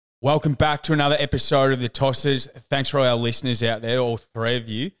Welcome back to another episode of The Tossers. Thanks for all our listeners out there, all three of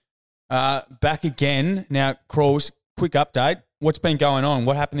you. Back again. Now, Crawls, quick update. What's been going on?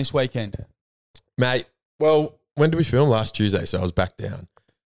 What happened this weekend? Mate, well, when did we film? Last Tuesday, so I was back down.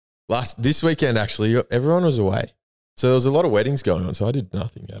 This weekend, actually, everyone was away. So there was a lot of weddings going on, so I did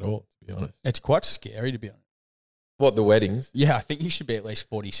nothing at all, to be honest. It's quite scary, to be honest. What, the weddings? Yeah, I think you should be at least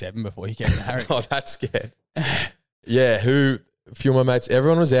 47 before you get married. Oh, that's scared. Yeah, a few of my mates,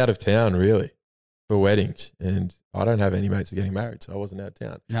 everyone was out of town, really, for weddings. And I don't have any mates getting married, so I wasn't out of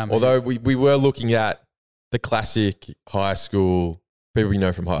town. No, although we were looking at the classic high school, people you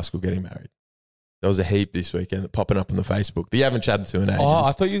know from high school getting married. There was a heap this weekend popping up on the Facebook that you haven't chatted to in ages. Oh,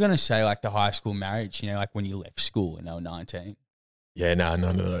 I thought you were going to say like the high school marriage, like when you left school and they were 19. Yeah, no,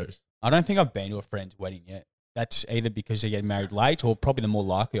 none of those. I don't think I've been to a friend's wedding yet. That's either because they're getting married late or probably the more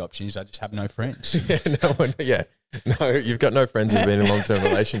likely option is I just have no friends. No, you've got no friends who've been in long-term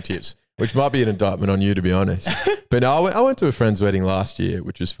relationships, which might be an indictment on you, to be honest. But no, I went to a friend's wedding last year,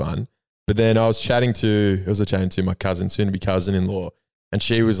 which was fun. But then I was chatting to my cousin, soon-to-be cousin-in-law, and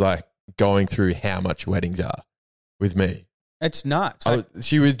she was like going through how much weddings are with me. It's nuts.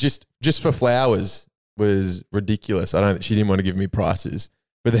 She was just for flowers was ridiculous. She didn't want to give me prices.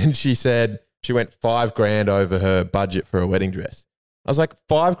 But then she said she went $5,000 over her budget for a wedding dress. I was like,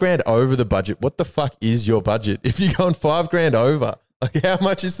 $5,000 over the budget. What the fuck is your budget? If you're going $5,000 over, like how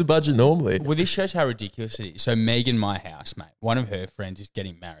much is the budget normally? Well, this shows how ridiculous it is. So Megan, my housemate, one of her friends is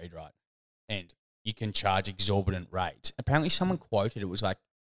getting married, right? And you can charge exorbitant rates. Apparently someone quoted it was like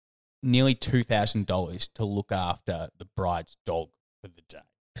nearly $2,000 to look after the bride's dog for the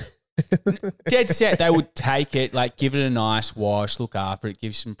day. Dead set. They would take it, like give it a nice wash, look after it,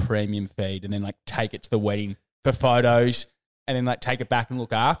 give some premium feed, and then like take it to the wedding for photos. And then like take it back and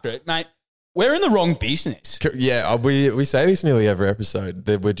look after it. Mate, we're in the wrong business. Yeah, we say this nearly every episode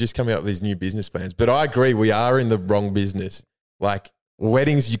that we're just coming up with these new business plans. But I agree, we are in the wrong business. Like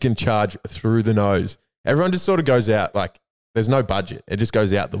weddings you can charge through the nose. Everyone just sort of goes out like there's no budget. It just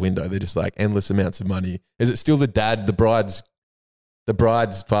goes out the window. They're just like endless amounts of money. Is it still the dad, the bride's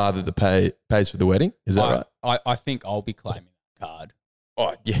father that pays for the wedding? Is that right? I think I'll be claiming that card.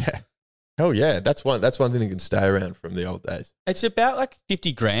 Oh, yeah. Hell yeah, that's one thing that can stay around from the old days. It's about like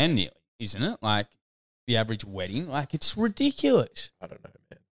 $50,000 nearly, isn't it? Like the average wedding. Like it's ridiculous. I don't know,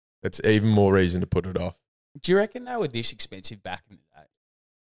 man. It's even more reason to put it off. Do you reckon they were this expensive back in the day?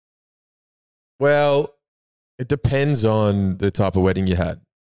 Well, it depends on the type of wedding you had.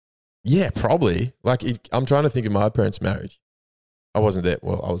 Yeah, probably. Like I'm trying to think of my parents' marriage. I wasn't there.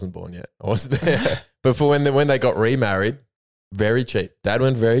 Well, I wasn't born yet. I wasn't there. But for when they got remarried, very cheap. Dad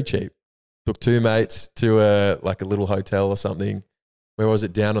went very cheap. Took two mates to a little hotel or something. Where was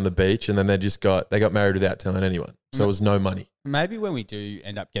it? Down on the beach. And then they got married without telling anyone. So it was no money. Maybe when we do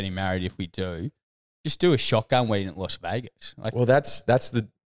end up getting married, if we do, just do a shotgun wedding at Las Vegas. Well, that's the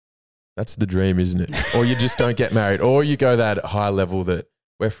dream, isn't it? Or you just don't get married. Or you go that high level that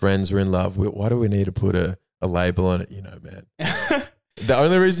we're friends, we're in love. Why do we need to put a label on it? Man. The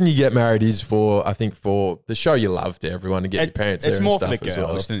only reason you get married is for the show you love to everyone and get your parents there. It's more for and the stuff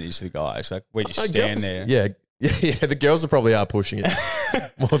girls than it is for the guys. Like we just stand there. Yeah. The girls probably are pushing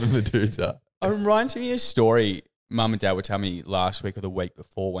it more than the dudes are. It reminds me of a story Mum and Dad were telling me last week or the week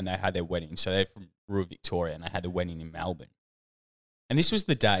before when they had their wedding. So they're from rural Victoria and they had the wedding in Melbourne. And this was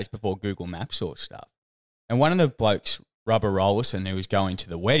the days before Google Maps sort of stuff. And one of the blokes, Rubber Rollerson, who was going to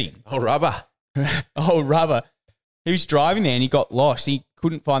the wedding. Oh, Rubber. Rubber. He was driving there and he got lost. He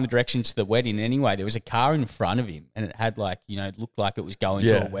couldn't find the directions to the wedding anyway. There was a car in front of him and it had it looked like it was going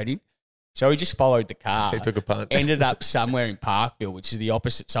to a wedding. So he just followed the car. He took a punt. Ended up somewhere in Parkville, which is the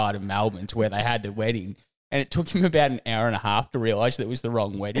opposite side of Melbourne to where they had the wedding. And it took him about an hour and a half to realise that it was the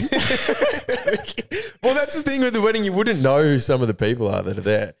wrong wedding. Well, that's the thing with the wedding. You wouldn't know who some of the people are that are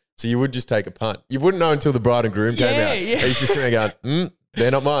there. So you would just take a punt. You wouldn't know until the bride and groom came out. Yeah. He's just sitting there going, they're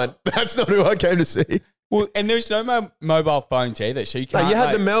not mine. That's not who I came to see. Well, and there's no mobile phones either, so you can't. You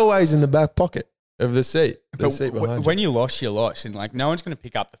had the Melways in the back pocket of the seat. When you lost, you're lost, and no one's going to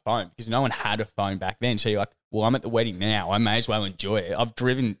pick up the phone because no one had a phone back then. So you're like, well, I'm at the wedding now. I may as well enjoy it. I've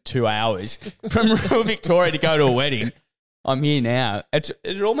driven 2 hours from rural Victoria to go to a wedding. I'm here now.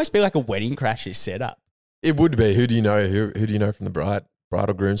 It'd almost be like a Wedding Crashers setup. It would be. Who do you know? Who do you know from the bride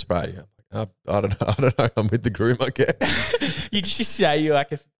or groom's party? I don't know. I'm with the groom, I guess. You just say you're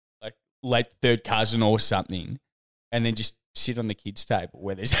like a late third cousin or something, and then just sit on the kids' table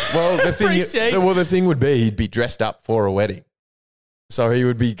where there's the thing would be he'd be dressed up for a wedding, so he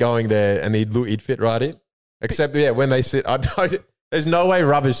would be going there and he'd fit right in. Except when they sit, There's no way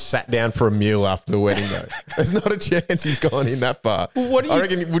Rubbish sat down for a meal after the wedding, though. There's not a chance he's gone in that far. Well, what do you, I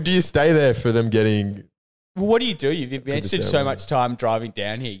reckon, would you stay there for them getting... what do you do? You've invested so ceremony. much time driving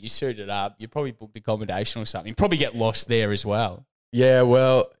down here. You suited up. You probably booked accommodation or something. You probably get lost there as well. Yeah,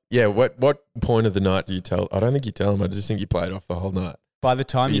 well, yeah, what point of the night do you tell? I don't think you tell them. I just think you play it off the whole night. By the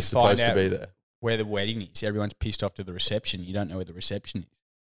time You're you find supposed to out be there. where the wedding is, everyone's pissed off to the reception. You don't know where the reception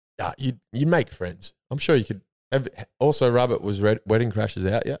is. You make friends. I'm sure you could. Also, Robert, was Wedding Crashers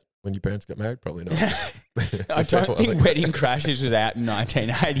out yet when your parents got married? Probably not. I don't think Wedding Crashers was out in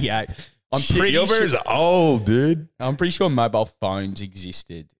 1988. Your parents are old, dude. I'm pretty sure mobile phones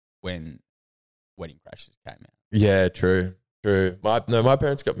existed when Wedding Crashers came out. Yeah, true. My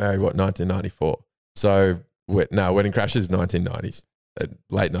parents got married, 1994? So, Wedding Crashers, 1990s.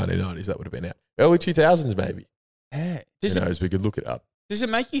 Late 1990s, that would have been out. Early 2000s, maybe. Yeah. Who knows? We could look it up. Does it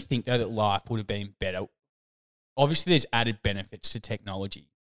make you think, though, that life would have been better? Obviously, there's added benefits to technology,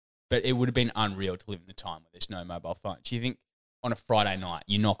 but it would have been unreal to live in the time where there's no mobile phones. You think on a Friday night,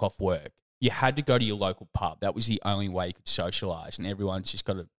 you knock off work, you had to go to your local pub. That was the only way you could socialise, and everyone's just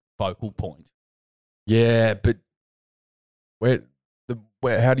got a focal point. Yeah, but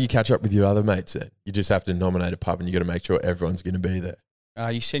how do you catch up with your other mates then? You just have to nominate a pub and you got to make sure everyone's going to be there.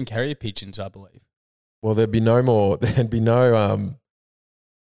 You send carrier pigeons, I believe. Well, it'd be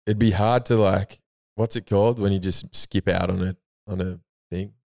hard to like, what's it called when you just skip out on a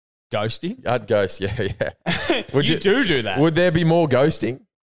thing? Ghosting? I'd ghost, yeah. Would you do that. Would there be more ghosting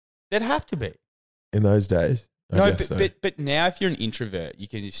There'd have to be. in those days? I guess so. but now if you're an introvert, you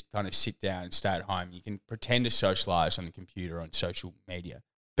can just kind of sit down and stay at home. You can pretend to socialise on the computer, on social media.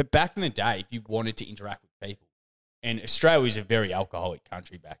 But back in the day, if you wanted to interact with people, and Australia was a very alcoholic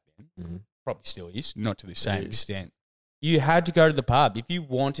country back then, probably still is, not to the same extent, you had to go to the pub if you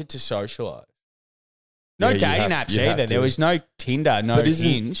wanted to socialise. No dating apps either. There was no Tinder, no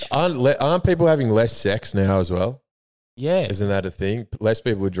Hinge. Aren't people having less sex now as well? Yeah. Isn't that a thing? Less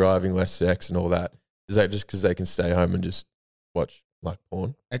people are driving, less sex and all that. Is that just because they can stay home and just watch like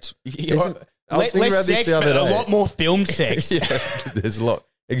porn? It's less sex, but a lot more film sex. Yeah, there's a lot.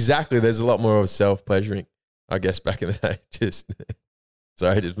 Exactly. There's a lot more of self-pleasuring, I guess, back in the day. Just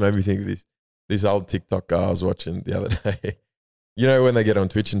made me think of this old TikTok guy I was watching the other day. You know, when they get on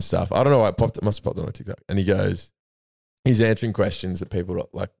Twitch and stuff, I don't know why it must have popped on my TikTok. And he's answering questions that people are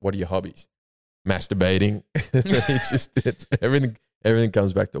like, what are your hobbies? Masturbating. Everything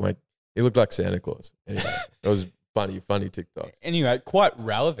comes back to like, he looked like Santa Claus. Anyway, it was funny TikTok. Anyway, quite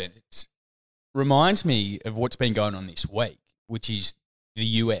relevant. It reminds me of what's been going on this week, which is the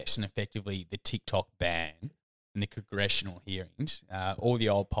US and effectively the TikTok ban and the congressional hearings. All the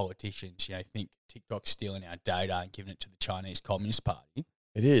old politicians, think TikTok's stealing our data and giving it to the Chinese Communist Party.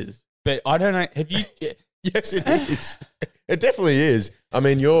 It is. But I don't know, have you... Yes, it is. It definitely is. I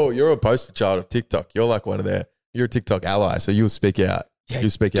mean, you're a poster child of TikTok. You're like you're a TikTok ally, so you'll speak out. You'll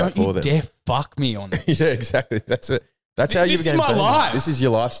speak out for them. Don't you dare fuck me on this. Yeah, exactly. That's it. That's how you became famous. This is my life. This is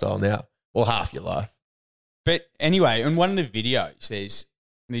your lifestyle now. Well, half your life. But anyway, in one of the videos, there's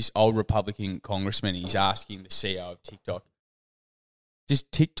this old Republican congressman. He's asking the CEO of TikTok, does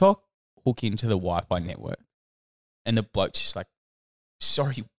TikTok hook into the Wi-Fi network? And the bloke's just like,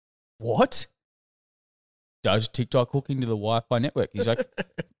 sorry, what? Does TikTok hook into the Wi-Fi network? He's like,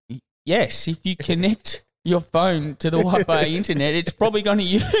 yes, if you connect your phone to the Wi-Fi internet, it's probably going to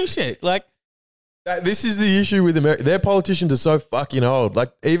use it. Like, this is the issue with America. Their politicians are so fucking old.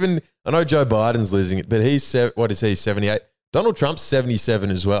 Like, even, I know Joe Biden's losing it, but he's, 78? Donald Trump's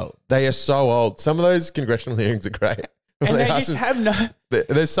 77 as well. They are so old. Some of those congressional hearings are great. And they just have no...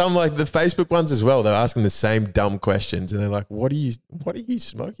 There's some, like the Facebook ones as well. They're asking the same dumb questions, and they're like, what are you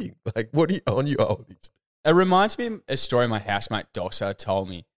smoking? Like, what are you on, you oldies? It reminds me of a story my housemate Dosser told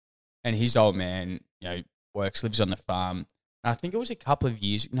me. And his old man, lives on the farm. And I think it was a couple of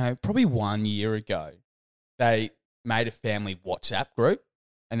years, probably 1 year ago, they made a family WhatsApp group.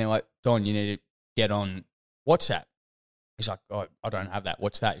 And they're like, Don, you need to get on WhatsApp. He's like, oh, I don't have that.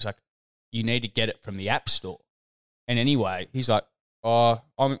 What's that? He's like, you need to get it from the App Store. And anyway, he's like, oh,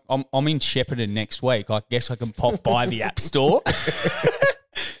 I'm in Shepparton next week. I guess I can pop by the App Store.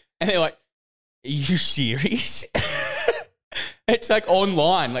 And they're like, are you serious? It's like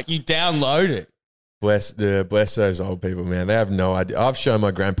online, like you download it. Bless those old people, man. They have no idea. I've shown my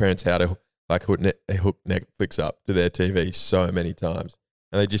grandparents how to like hook Netflix up to their TV so many times,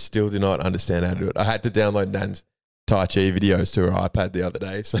 and they just still do not understand how to do it. I had to download Nan's Tai Chi videos to her iPad the other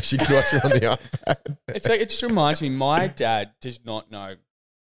day so she could watch it on the iPad. It's like, it just reminds me, my dad does not know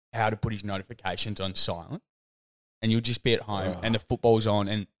how to put his notifications on silent, and you'll just be at home and the football's on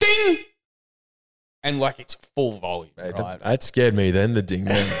and ding! and like it's full volume, Mate, right? that scared me then, the ding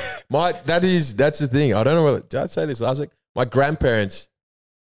man. That's the thing. I don't know did I say this last week? My grandparents,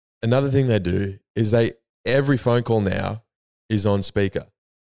 another thing they do is every phone call now is on speaker.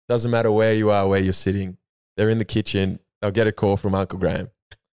 Doesn't matter where you are, where you're sitting. They're in the kitchen. They'll get a call from Uncle Graham.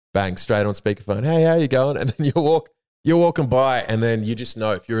 Bang, straight on speakerphone. Hey, how you going? And then you're walking by, and then you just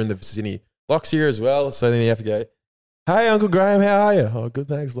know if you're in the vicinity. Locke's here as well, so then you have to go, hey, Uncle Graham, how are you? Oh, good,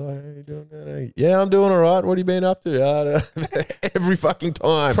 thanks, Locke. How you doing? Yeah, I'm doing all right. What have you been up to? Every fucking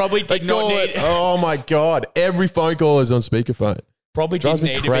time. Probably did not need. Oh my God, every phone call is on speakerphone. Probably Drives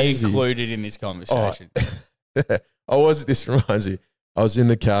didn't me need crazy. to be included in this conversation. This reminds me. I was in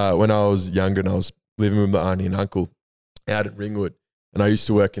the car when I was younger and I was living with my auntie and uncle out at Ringwood. And I used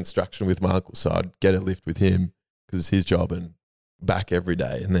to work construction with my uncle. So I'd get a lift with him because it's his job and back every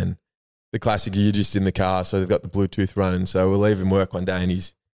day. And then the classic, you're just in the car. So they've got the Bluetooth running. So we're leaving work one day and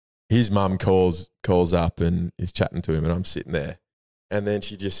his mum calls up and is chatting to him and I'm sitting there. And then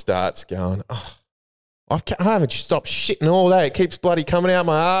she just starts going, oh, I haven't stopped shitting all day. It keeps bloody coming out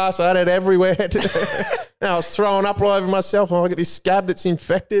my ass. I had it everywhere. I was throwing up all over myself. I got this scab that's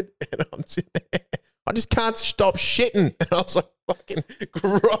infected. And I'm sitting there. I just can't stop shitting. And I was like, fucking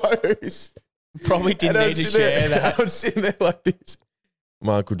gross. Probably didn't need to share that. I was sitting there like this.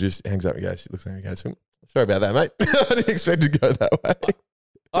 My uncle just hangs up and goes, he looks at me and goes, sorry about that, mate. I didn't expect it to go that way.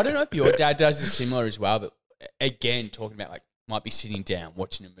 I don't know if your dad does this similar as well, but again, talking about like might be sitting down,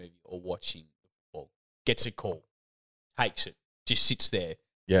 watching a movie or watching football, gets a call, takes it, just sits there.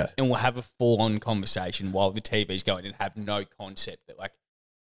 Yeah. And we'll have a full-on conversation while the TV's going and have no concept that like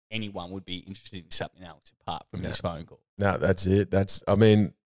anyone would be interested in something else apart from this phone call. No, that's it.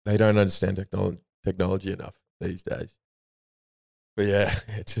 They don't understand technology enough these days. But yeah,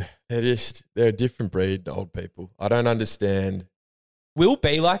 they're a different breed, old people. I don't understand. We'll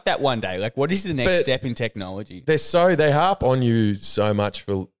be like that one day. Like, what is the next step in technology? They harp on you so much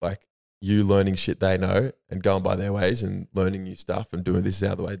for like you learning shit they know and going by their ways and learning new stuff and doing this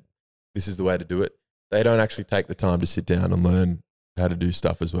is the way to do it. They don't actually take the time to sit down and learn how to do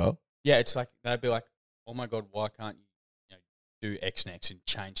stuff as well. Yeah, it's like they'd be like, "Oh my God, why can't you do X next and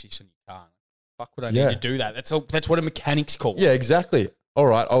change this on your car?" Fuck, would I need to do that? That's what a mechanic's called. Yeah, exactly. All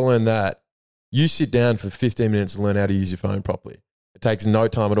right, I'll learn that. You sit down for 15 minutes and learn how to use your phone properly. It takes no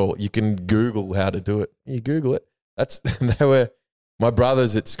time at all. You can Google how to do it. You Google it. My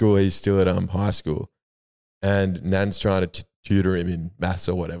brother's at school. He's still at high school, and Nan's trying to tutor him in maths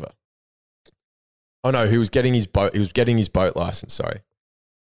or whatever. Oh no, he was getting his boat license. Sorry,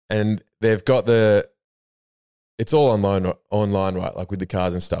 and they've got it's all online, right? Like with the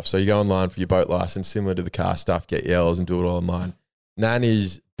cars and stuff. So you go online for your boat license, similar to the car stuff. Get your L's and do it all online. Nan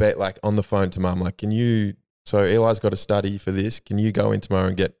is like on the phone to mum, like, can you? So Eli's got to study for this. Can you go in tomorrow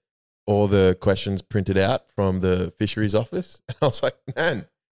and get all the questions printed out from the fisheries office? And I was like, Nan,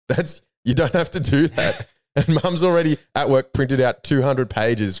 you don't have to do that. And mum's already at work printed out 200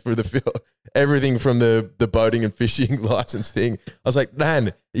 pages for everything from the boating and fishing license thing. I was like,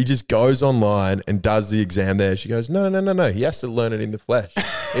 Nan, he just goes online and does the exam there. She goes, no. He has to learn it in the flesh.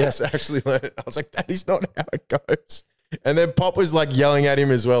 He has to actually learn it. I was like, that is not how it goes. And then Pop was like yelling at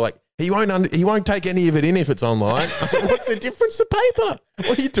him as well, like, he won't take any of it in if it's online. I was like, what's the difference to paper?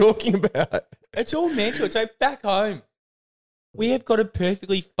 What are you talking about? It's all mental. It's like back home, we have got a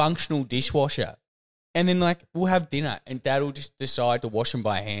perfectly functional dishwasher. And then, like, we'll have dinner and Dad will just decide to wash them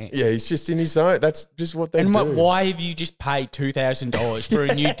by hand. Yeah, he's just in his zone. That's just what they do. And why have you just paid $2,000 for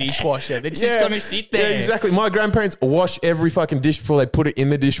a new dishwasher that's just going to sit there? Yeah, exactly. My grandparents wash every fucking dish before they put it in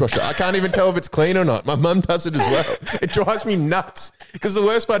the dishwasher. I can't even tell if it's clean or not. My mum does it as well. It drives me nuts. Because the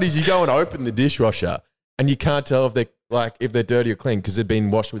worst part is you go and open the dishwasher and you can't tell if they're dirty or clean because they've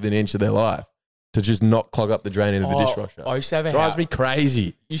been washed within an inch of their life. To just not clog up the drain into the dishwasher. I used to have drives me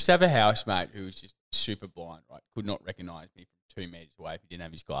crazy. Used to have a housemate who was just super blind, right? Could not recognise me from 2 meters away if he didn't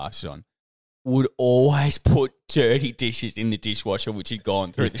have his glasses on. Would always put dirty dishes in the dishwasher, which had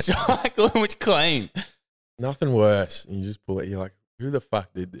gone through the cycle and was clean. Nothing worse. You just pull it. You're like, who the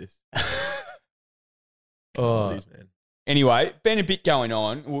fuck did this? Man. Anyway, been a bit going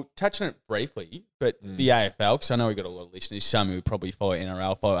on. We'll touch on it briefly, but the AFL, because I know we've got a lot of listeners, some who probably follow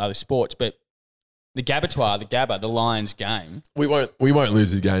NRL, follow other sports, but the Gabba, the Lions game. We won't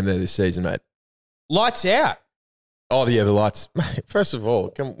lose the game there this season, mate. Lights out. Oh, yeah, the lights. Mate, first of all,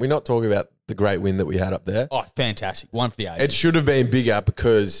 can we not talk about the great win that we had up there? Oh, fantastic. One for the ages. It should have been bigger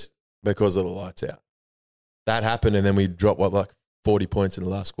because of the lights out. That happened, and then we dropped, 40 points in the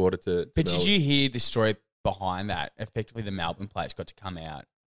last quarter to But Melbourne. Did you hear the story behind that? Effectively, the Melbourne players got to come out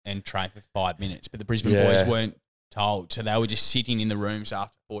and train for 5 minutes, but the Brisbane boys weren't told. So they were just sitting in the rooms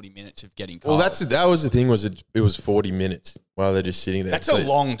after 40 minutes of getting cold. Well, that was the thing. It was 40 minutes while they're just sitting there. That's a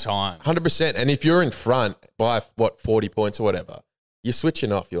long time. 100%. And if you're in front by 40 points or whatever, you're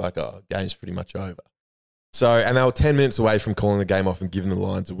switching off. You're like, oh, game's pretty much over. So, and they were 10 minutes away from calling the game off and giving the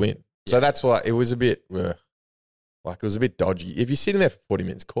Lions a win. So that's why it was a bit dodgy. If you're sitting there for 40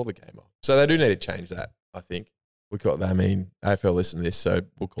 minutes, call the game off. So they do need to change that, I think. AFL listen to this, so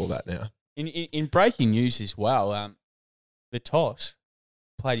we'll call that now. In breaking news as well, the Toss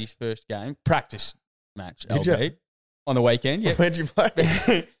played his first game, practice match, on the weekend. Yeah. Where'd you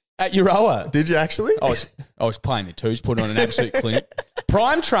play? At Euroa. Did you actually? I was playing the twos, put on an absolute clinic.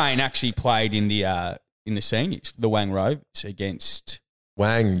 Prime Train actually played in the seniors, the Wang Rovers against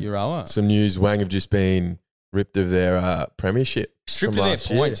Wang. Euroa. Some news, Wang have just been ripped of their premiership. Stripped of their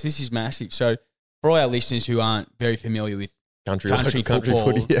points. This is massive. So for all our listeners who aren't very familiar with country football,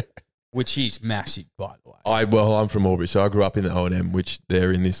 footy, yeah. Which is massive, by the way. I'm from Albury, so I grew up in the O&M, which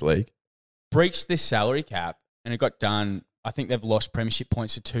they're in this league. Breached the salary cap, and it got done. I think they've lost premiership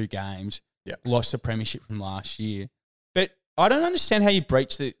points to 2 games. Yeah. Lost the premiership from last year. But I don't understand how you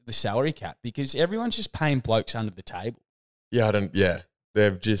breach the salary cap because everyone's just paying blokes under the table. Yeah,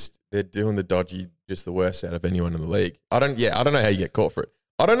 they're doing the dodgy, just the worst out of anyone in the league. I don't know how you get caught for it.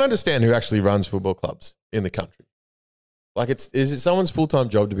 I don't understand who actually runs football clubs in the country. Like, is it someone's full-time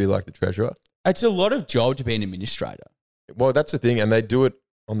job to be like the treasurer? It's a lot of job to be an administrator. Well, that's the thing, and they do it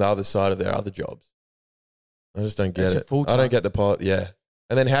on the other side of their other jobs. I just don't get it. I don't get the part. Yeah,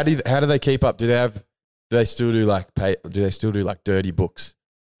 and then how do they keep up? Do they still do like dirty books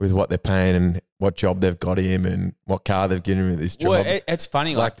with what they're paying and what job they've got him and what car they've given him at this job? Well, it's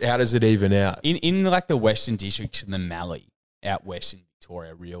funny. Like, how does it even out? In like the Western districts and the Mallee out west in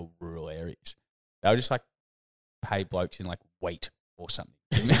Victoria, real rural areas, they'll just like pay blokes in like wheat or something.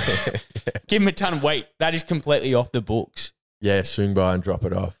 Give him a ton of wheat. That is completely off the books. Yeah, swing by and drop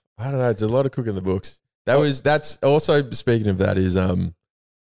it off. I don't know. It's a lot of cooking the books. That's also, speaking of that, is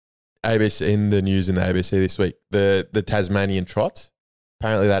ABC in the news in the ABC this week. The Tasmanian Trot.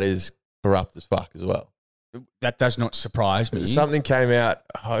 Apparently that is corrupt as fuck as well. That does not surprise me. Something came out.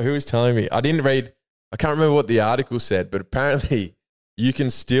 Who was telling me? I didn't read. I can't remember what the article said, but apparently you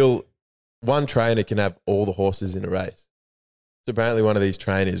can still, one trainer can have all the horses in a race. So apparently one of these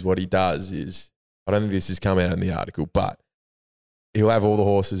trainers, what he does is, I don't think this has come out in the article, but he'll have all the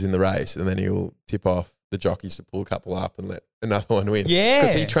horses in the race and then he'll tip off the jockeys to pull a couple up and let another one win. Yeah.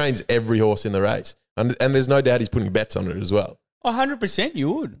 Because he trains every horse in the race. And there's no doubt he's putting bets on it as well. 100%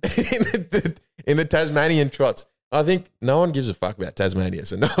 you would. in the Tasmanian Trots. I think no one gives a fuck about Tasmania,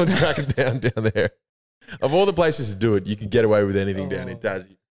 so no one's cracking down there. Of all the places to do it, you can get away with anything down in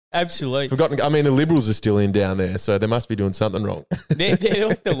Tassie. Absolutely. The Liberals are still in down there, so they must be doing something wrong. They're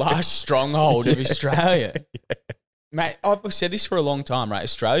like the last stronghold of Australia. Yeah. Mate, I've said this for a long time, right?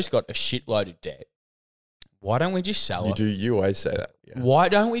 Australia's got a shitload of debt. Why don't we just sell off? You always say that. Yeah. Why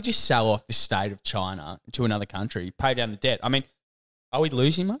don't we just sell off the state of China to another country, pay down the debt? I mean, are we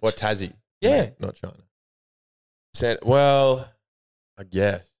losing much? What, Tassie? Yeah. No, not China. Well, I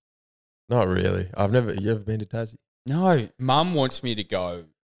guess. Not really. You ever been to Tassie? No. Mum wants me to go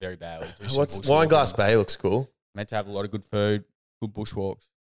very badly. Wineglass Bay looks cool. Meant to have a lot of good food, good bushwalks.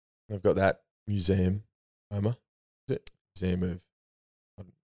 They've got that museum, MoMA. Is it museum of?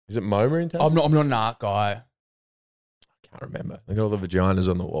 Is it MoMA in Tassie? I'm not an art guy. I can't remember. They got all the vaginas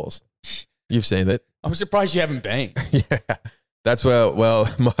on the walls. You've seen it. I'm surprised you haven't been. Yeah, that's where. Well,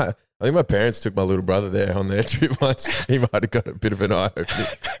 I think my parents took my little brother there on their trip once. He might have got a bit of an eye opening.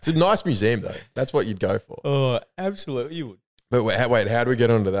 It's a nice museum though. That's what you'd go for. Oh, absolutely, you would. But wait, how do we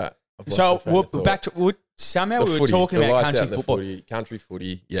get onto that? So back to somehow we were talking about country football, country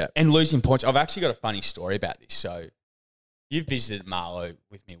footy, yeah, and losing points. I've actually got a funny story about this. So you've visited Marlow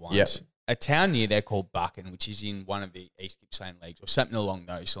with me once. Yep. A town near there called Buchan, which is in one of the East Gippsland leagues or something along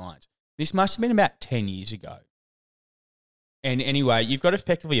those lines. This must have been about 10 years ago. And anyway, you've got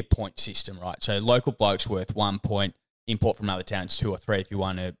effectively a point system, right? So local blokes worth 1 point, import from other towns 2 or 3 if you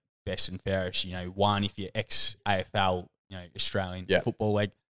want a best and fairest. 1 if you're ex-AFL, Australian football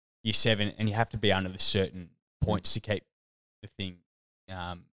league. You're 7, and you have to be under the certain points to keep the thing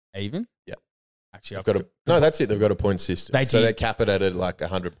even. Yeah. Actually, that's it. They've got a point system. They cap it at like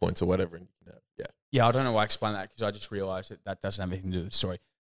 100 points or whatever. And, yeah, I don't know why I explained that because I just realised that doesn't have anything to do with the story.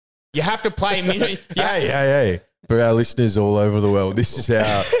 You have to play mini. Hey. For our listeners all over the world, this is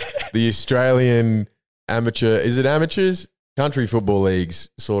how the Australian amateur, is it amateurs? Country football leagues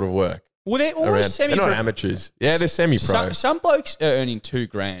sort of work. Well, they're almost semi-pro. They're not amateurs. Yeah, they're semi-pro. Some blokes are earning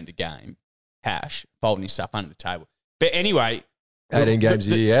 $2,000 a game, cash, folding stuff under the table. But anyway. 18 games a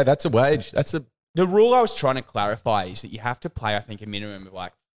year, yeah, that's a wage. That's a The rule I was trying to clarify is that you have to play, I think, a minimum of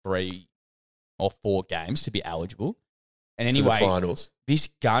like 3 or 4 games to be eligible. And anyway, for the finals. This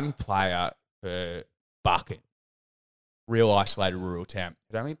gun player for Buchan, real isolated rural town,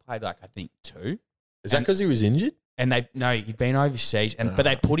 had only played like, I think, 2. Is that because he was injured? And he'd been overseas. But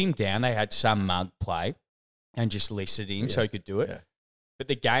they put him down. They had some mug play and just listed him so he could do it. Yeah. But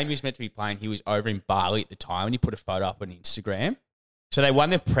the game he was meant to be playing, he was over in Bali at the time, and he put a photo up on Instagram. So they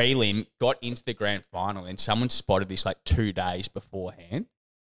won the prelim, got into the grand final, and someone spotted this like 2 days beforehand.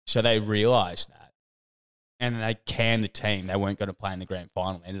 So they realised that. And they canned the team. They weren't going to play in the grand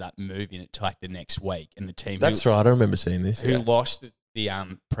final. They ended up moving it to like the next week. And the team right. I remember seeing this. Who lost the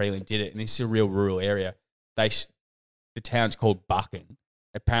prelim did it. And this is a real rural area. The town's called Buchan.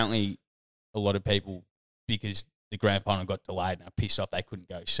 Apparently, a lot of people, because the grand final got delayed and are pissed off they couldn't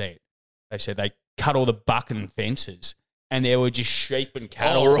go see it. They said they cut all the Buchan fences and there were just sheep and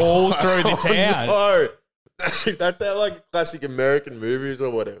cattle all through the town. No. That's how like classic American movies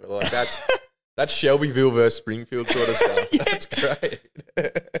or whatever. Like that's Shelbyville versus Springfield sort of stuff. Yeah. That's great.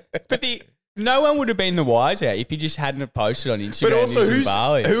 But no one would have been the wiser if you just hadn't have posted on Instagram. But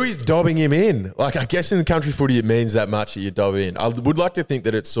also, who is dobbing him in? Like, I guess in the country footy, it means that much that you dob in. I would like to think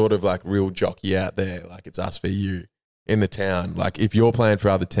that it's sort of like real jockey out there. Like, it's us for you in the town. Like, if you're playing for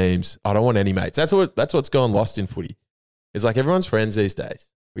other teams, I don't want any mates. That's what's gone lost in footy. It's like everyone's friends these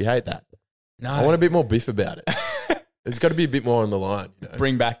days. We hate that. No. I want a bit more biff about it. There's got to be a bit more on the line. You know?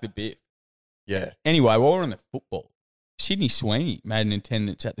 Bring back the biff. Yeah. Anyway, while we're on the football, Sydney Sweeney made an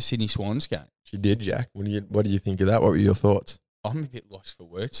attendance at the Sydney Swans game. She did, Jack. What do you think of that? What were your thoughts? I'm a bit lost for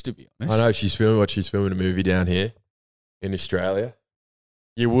words, to be honest. I know she's filming a movie down here in Australia.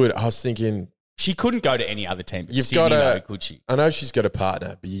 You would. I was thinking she couldn't go to any other team. But Sydney, though, could she? I know she's got a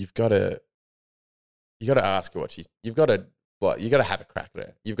partner, but you got to ask her you got to have a crack at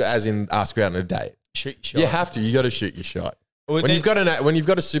her. You've got, as in, ask her out on a date. Shoot your shot. You have to. You got to shoot your shot. When you've got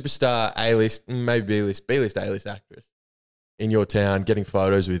a superstar A-list, maybe B-list, A-list actress in your town getting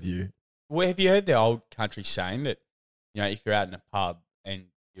photos with you. Well, have you heard the old country saying that, you know, if you're out in a pub and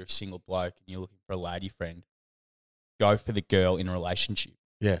you're a single bloke and you're looking for a lady friend, go for the girl in a relationship.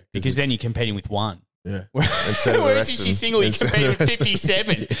 Yeah. Because then you're competing with one. Yeah. Whereas if she's single, you're competing with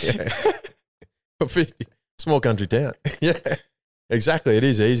 57. Yeah. 50. Small country town. Yeah. Exactly. It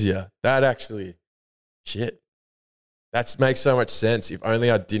is easier. That actually, shit. That makes so much sense. If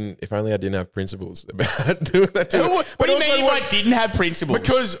only I didn't have principles about doing that. What do you mean I didn't have principles?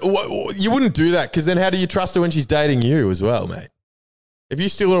 Because you wouldn't do that. Because then how do you trust her when she's dating you as well, mate? If you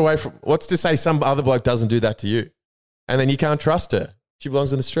steal her away from, what's to say some other bloke doesn't do that to you, and then you can't trust her? She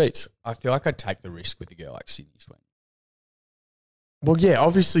belongs in the streets. I feel like I'd take the risk with a girl like Sydney Sweeney. Well, yeah,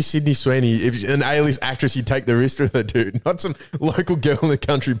 obviously Sydney Sweeney, if an A-list actress, you'd take the risk with her, dude. Not some local girl in the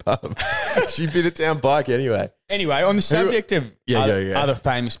country pub. She'd be the town bike anyway. Anyway, on the subject of other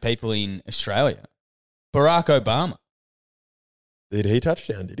famous people in Australia, Barack Obama. Did he touch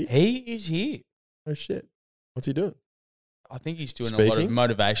down, did he? He is here. Oh, shit. What's he doing? I think he's doing a lot of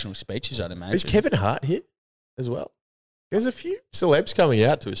motivational speeches, I'd imagine. Is Kevin Hart here as well? There's a few celebs coming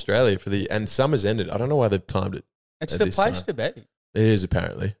out to Australia and summer's ended. I don't know why they've timed it. It's the place to be. It is,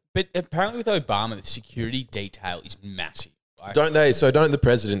 apparently. But apparently with Obama, the security detail is massive. Right? Don't the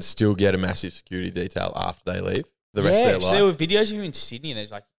presidents still get a massive security detail after they leave the rest of their life? So there were videos of him in Sydney and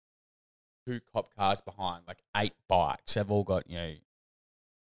there's like 2 cop cars behind, like 8 bikes. They've all got,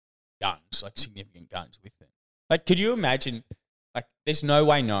 guns, like significant guns with them. Like, could you imagine, like, there's no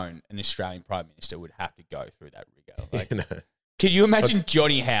way known an Australian Prime Minister would have to go through that rigor. Like, no. Could you imagine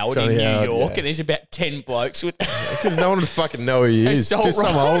Johnny Howard in New York and there's about 10 blokes with... Because no one would fucking know who he is. Just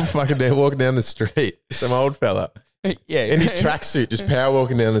some old fucking there walking down the street. Some old fella. Yeah. In his tracksuit, just power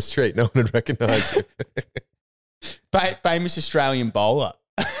walking down the street. No one would recognise him. Famous Australian bowler.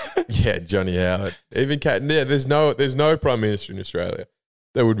 Yeah, Johnny Howard. There's no Prime Minister in Australia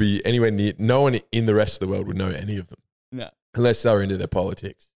that would be anywhere near... No one in the rest of the world would know any of them. No. Unless they were into their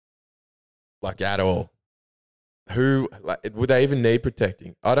politics. Like, at all. Who, like, would they even need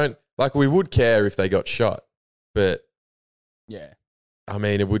protecting? We would care if they got shot, but yeah, I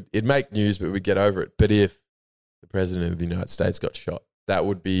mean, it'd make news, but we'd get over it. But if the president of the United States got shot, that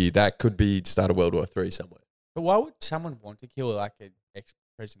could be start of World War III somewhere. But why would someone want to kill like an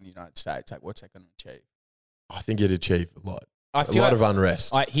ex-president of the United States? Like, what's that going to achieve? I think it'd achieve a lot. A lot of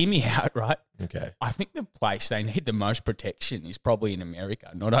unrest. Hear me out, right? Okay. I think the place they need the most protection is probably in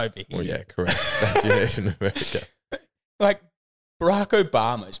America, not over here. Well, yeah, correct. That's you need in America. Like, Barack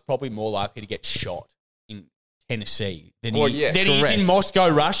Obama is probably more likely to get shot in Tennessee than he is in Moscow,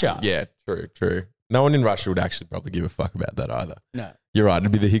 Russia. Yeah, true. No one in Russia would actually probably give a fuck about that either. No. You're right.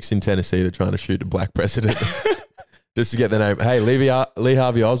 It'd be the Hicks in Tennessee. They're trying to shoot a black president just to get the name. Hey, Lee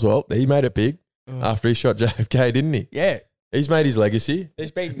Harvey Oswald, he made it big after he shot JFK, didn't he? Yeah. He's made his legacy.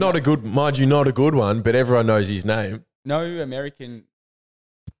 There's been Not a good, mind you, not a good one, but everyone knows his name. no American,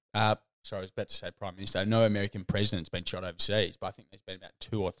 sorry, I was about to say Prime Minister, no American president's been shot overseas, but I think there's been about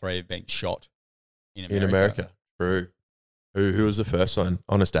 2 or 3 have been shot in America. In America. True. Who was the first one?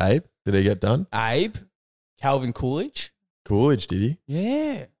 Honest Abe? Did he get done? Abe, Calvin Coolidge. Coolidge, did he?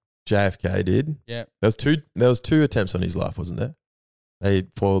 Yeah. JFK did. Yeah. There was two attempts on his life, wasn't there? They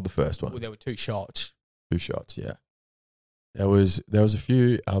foiled the first one. Well, there were 2 shots. 2 shots, yeah. There was a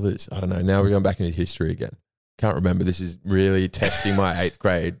few others. I don't know. Now we're going back into history again. Can't remember. This is really testing my 8th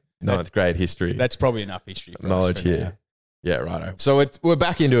grade, 9th grade history. That's probably enough history for knowledge us for here. now. Yeah, righto. So we're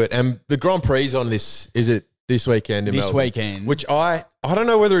back into it, and the Grand Prix on this. Is it this weekend in This Melbourne? weekend. Which I don't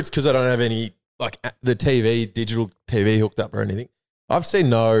know whether it's because I don't have any like the digital TV hooked up or anything. I've seen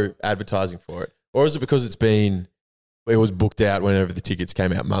no advertising for it, or is it because it was booked out whenever the tickets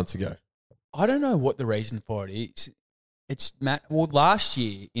came out months ago? I don't know what the reason for it is. Well, last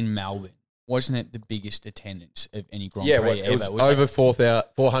year in Melbourne, wasn't it the biggest attendance of any Grand Prix ever? It was over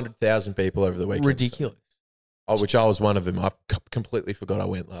 400,000 people over the weekend. Ridiculous. Oh, which I was one of them. I completely forgot I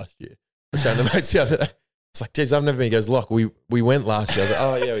went last year. I was showing the mates the other day. It's like, geez, I've never been. He goes, look, we went last year. I was like,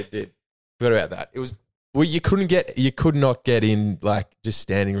 oh yeah, we did. Forgot about that. It was you could not get in like just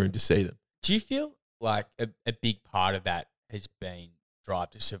standing room to see them. Do you feel like a big part of that has been Drive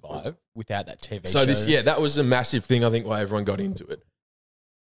to Survive without that TV show? So that was a massive thing. I think why everyone got into it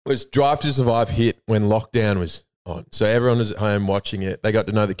was Drive to Survive hit when lockdown was on. So everyone was at home watching it. They got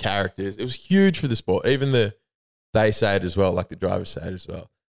to know the characters. It was huge for the sport. Even they say it as well, like the drivers say it as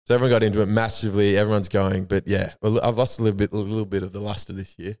well. So everyone got into it massively. Everyone's going, but yeah, I've lost a little bit of the luster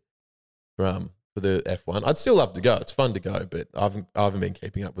this year for the F1. I'd still love to go. It's fun to go, but I haven't been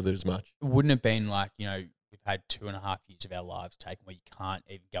keeping up with it as much. It wouldn't have been like, we've had 2.5 years of our lives taken where you can't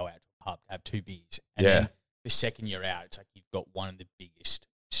even go out to a pub to have 2 beers. And then the second year out, it's like you've got one of the biggest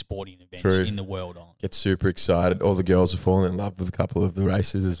sporting events in the world on. Get super excited. All the girls are falling in love with a couple of the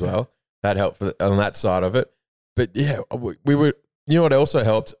races as well. That helped on that side of it. But yeah, we were. You know what also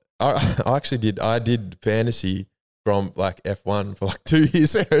helped? I did fantasy from like F1 for like 2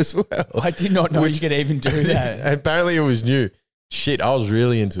 years there as well. I did not know you could even do that. Apparently it was new. Shit, I was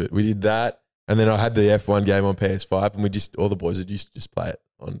really into it. We did that, and then I had the F1 game on PS5, and all the boys used to just play it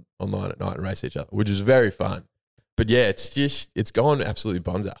online at night and race each other, which was very fun. But yeah, it's gone absolutely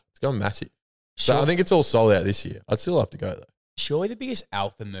bonza. It's gone massive. Sure. So I think it's all sold out this year. I'd still have to go though. Surely the biggest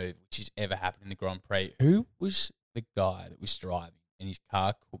alpha move which has ever happened in the Grand Prix. Who was the guy that was driving and his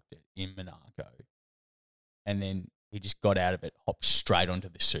car cooked it in Monaco, and then he just got out of it, hopped straight onto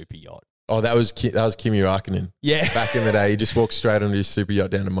the super yacht? Oh, that was Kimi Räikkönen. Yeah, back in the day, he just walked straight onto his super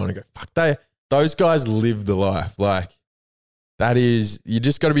yacht down to Monaco. Fuck, those guys live the life. Like that is, you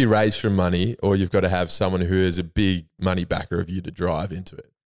just got to be raised from money, or you've got to have someone who is a big money backer of you to drive into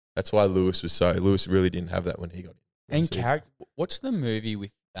it. That's why Lewis really didn't have that when he got in. And character. What's the movie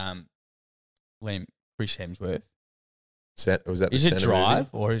with Chris Hemsworth? Was that is the it Senna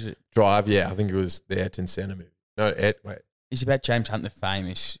Drive movie? or is it Drive? Yeah, I think it was the Ayrton Senna movie. No, wait. It's about James Hunt, the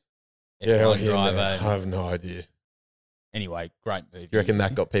famous F1 driver. I have no idea. Anyway, great movie. You reckon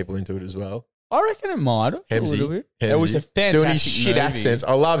that got people into it as well? I reckon it might have. Hemsy, a little bit. Hemsy. It was a fantastic doing his shit movie. accents.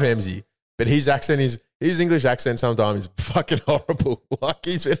 I love Hemsy, but his English accent sometimes is fucking horrible. Like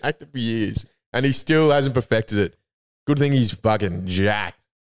he's been acting for years and he still hasn't perfected it. Good thing he's fucking jacked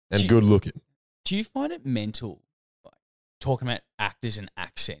and good looking. Do you find it mental, like, talking about actors and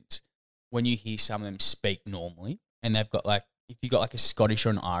accents, when you hear some of them speak normally and they've got like, if you got like a Scottish or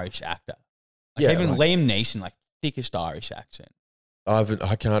an Irish actor, like even Liam Neeson, like thickest Irish accent.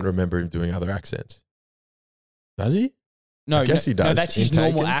 I can't remember him doing other accents. Does he? No, I guess he does. No, that's his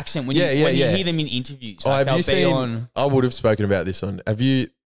normal accent. When you hear them in interviews, like have you seen? I would have spoken about this on. Have you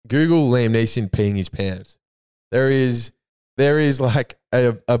Google Liam Neeson peeing his pants? There is like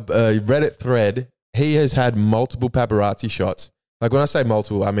a Reddit thread. He has had multiple paparazzi shots. Like when I say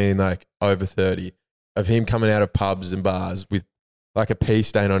multiple, I mean like over 30 of him coming out of pubs and bars with like a pee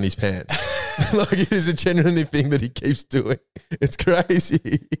stain on his pants. Like it is a genuinely thing that he keeps doing. It's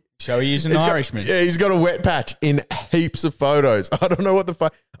crazy. So he is an Irishman. He's got a wet patch in heaps of photos. I don't know what the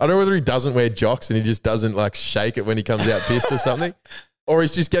fuck. I don't know whether he doesn't wear jocks and he just doesn't like shake it when he comes out pissed or something, or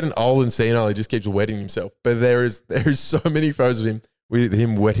he's just getting old and senile. He just keeps wetting himself. But there is so many photos of him with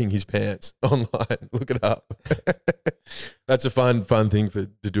him wetting his pants online. Look it up. That's a fun thing to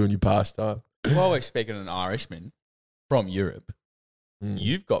do in your pastime. While we're speaking of an Irishman from Europe,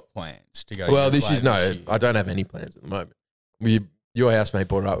 you've got plans to go. Well, I don't have any plans at the moment. your housemate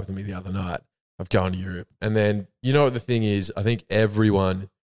brought it up with me the other night of going to Europe. And then, you know what the thing is? I think everyone's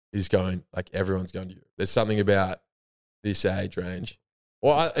going to Europe. There's something about this age range.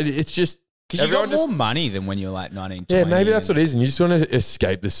 Well, it's just... Because you got more money than when you're like 19, 20. Yeah, maybe that's what it is. And you just want to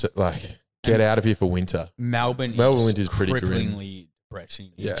escape this, like, get out of here for winter. Melbourne winter is pretty cripplingly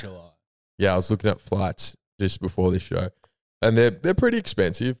depressing in July. Yeah, I was looking up flights just before this show. And they're pretty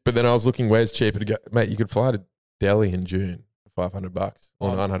expensive. But then I was looking where's cheaper to go. Mate, you could fly to Delhi in June for $500 or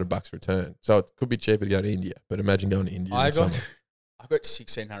 $900 return. So it could be cheaper to go to India. But imagine going to India. I got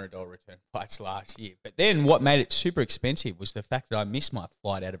 $1,600 return flights last year. But then what made it super expensive was the fact that I missed my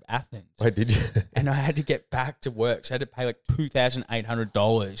flight out of Athens. Wait, did you? And I had to get back to work. So I had to pay like $2,800 to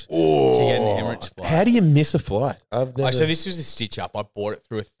get an Emirates flight. How do you miss a flight? So this was a stitch up. I bought it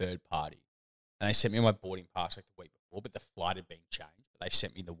through a third party. And they sent me my boarding pass like the week before, but the flight had been changed. But they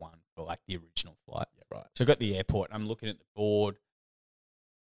sent me the one for like the original flight. Yeah, right. So I got the airport and I'm looking at the board.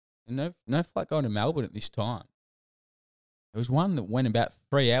 And no flight going to Melbourne at this time. There was one that went about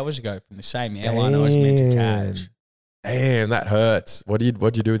 3 hours ago from the same airline I was meant to catch. Damn, that hurts. What'd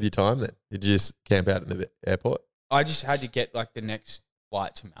you do with your time then? Did you just camp out in the airport? I just had to get like the next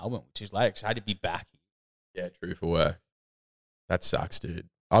flight to Melbourne, which is later because I had to be back. Yeah, true, for work. That sucks, dude.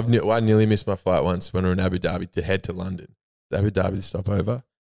 I nearly missed my flight once when we were in Abu Dhabi to head to London. Abu Dhabi to stop over.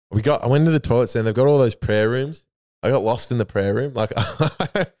 I went to the toilets and they've got all those prayer rooms. I got lost in the prayer room. Like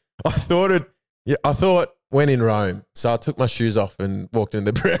I thought when in Rome. So I took my shoes off and walked in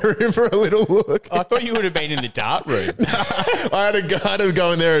the prayer room for a little look. I thought you would have been in the dart room. No, I had to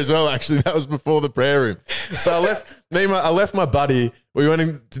go in there as well, actually. That was before the prayer room. So I left my buddy. We went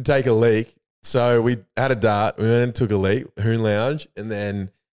in to take a leak. So we had a dart. We went and took a leak, Hoon Lounge, and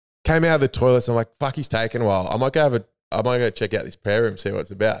then came out of the toilets. I'm like, fuck, he's taking a while. I might go check out this prayer room, see what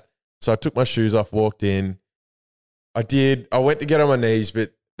it's about. So I took my shoes off, walked in. I went to get on my knees,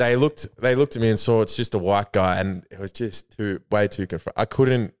 but they looked at me and saw it's just a white guy, and it was just way too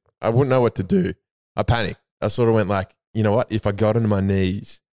confronting. I wouldn't know what to do. I panicked. I sort of went like, you know what? If I got on my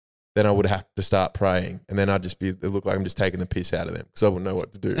knees, then I would have to start praying, and then it looked like I'm just taking the piss out of them because I wouldn't know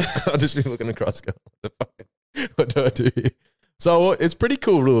what to do. I'd just be looking across, going, what do I do here? So it's a pretty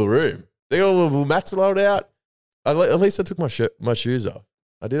cool little room. They got a little mats rolled out. At least I took my shoes off.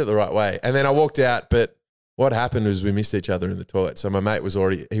 I did it the right way, and then I walked out, but what happened was we missed each other in the toilet. So my mate was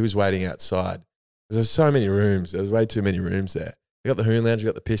waiting outside. There's so many rooms. There was way too many rooms there. They got the Hoon Lounge, they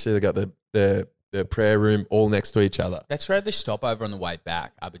got the pisser, they got the prayer room all next to each other. That's where the stopover on the way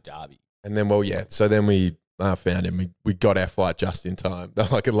back, Abu Dhabi. And then, so then we found him. We got our flight just in time.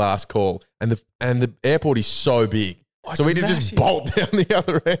 Like a last call. And the airport is so big. So we did just bolt down the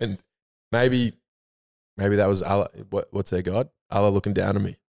other end. Maybe that was Allah. What's their God? Allah looking down on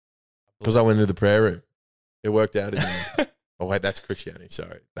me. Because I went into the prayer room. It worked out in the end. Oh, wait, that's Christianity.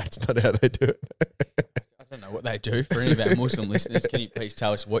 Sorry. That's not how they do it. I don't know what they do. For any of our Muslim listeners, can you please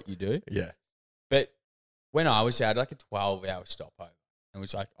tell us what you do? Yeah. But when I was out, like a 12-hour stopover. It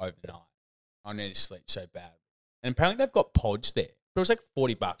was like overnight. I needed to sleep so bad. And apparently they've got pods there. But it was like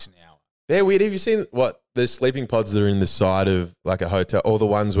 $40 an hour. They're weird. Have you seen the sleeping pods that are in the side of like a hotel, or the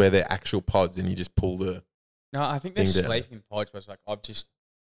ones where they're actual pods and you just pull the... No, I think they're sleeping pods, but it's like I've just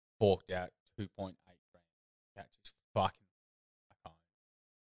forked out 2.8 grand. That's fucking...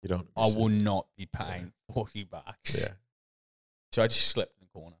 You don't. I will not be paying $40. Yeah. So I just slept in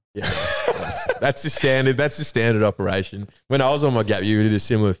the corner. Yeah, that's the standard. That's the standard operation. When I was on my gap year, we did a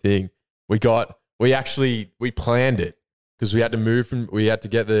similar thing. We planned it because we had to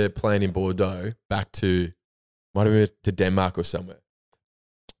get the plane in Bordeaux back to, might have been to Denmark or somewhere.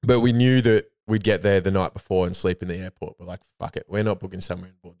 But we knew that we'd get there the night before and sleep in the airport. We're like, fuck it, we're not booking somewhere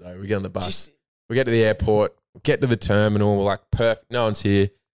in Bordeaux. We get on the bus. We get to the airport, get to the terminal. We're like, perfect, no one's here.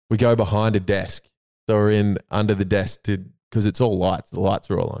 We go behind a desk. So we're in under the desk because it's all lights. The lights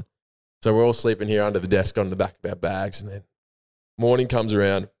are all on. So we're all sleeping here under the desk on the back of our bags. And then morning comes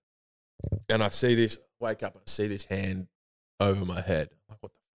around and I wake up and I see this hand over my head. I'm like,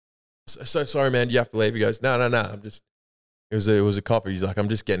 what the? So sorry, man. Do you have to leave? He goes, no. It was a cop. He's like, I'm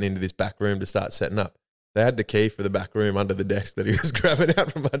just getting into this back room to start setting up. They had the key for the back room under the desk that he was grabbing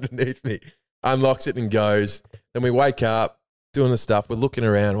out from underneath me. Unlocks it and goes. Then we wake up, doing the stuff. We're looking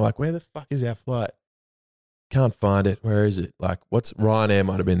around. We're like, where the fuck is our flight? Can't find it. Where is it? Like, Ryanair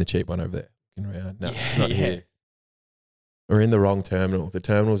might have been the cheap one over there. Looking around. No, it's not here. We're in the wrong terminal. The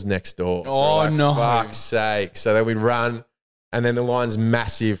terminal's next door. So no. Fuck's sake. So then we run, and then the line's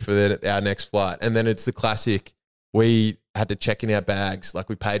massive for our next flight. And then it's the classic, we had to check in our bags. Like,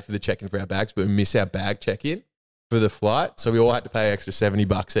 we paid for the check-in for our bags, but we missed our bag check-in for the flight. So we all had to pay extra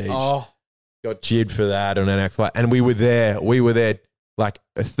 $70 each. Oh. got cheered for that on our next flight. And we were there like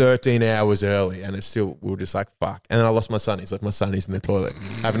 13 hours early, and we were just like, fuck. And then I lost my sonnies. Left my sonnies in the toilet,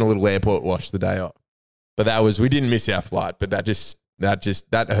 having a little airport wash the day off. But we didn't miss our flight, but that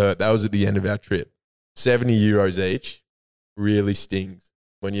hurt. That was at the end of our trip. 70 euros each really stings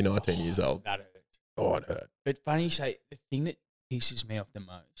when you're 19 years old. That hurts. Oh, it hurt. But funny you say, the thing that pisses me off the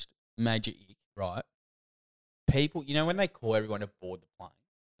most, major ick, right? People, when they call everyone to board the plane,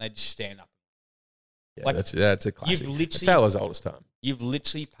 they just stand up. Yeah, Like, that's a classic. You've literally, it's our as old as time. You've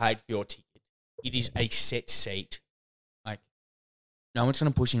literally paid for your ticket. It is a set seat. Like, no one's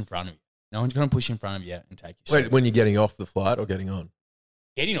going to push in front of you. No one's going to push in front of you and take your seat. Wait, when you're getting off the flight or getting on?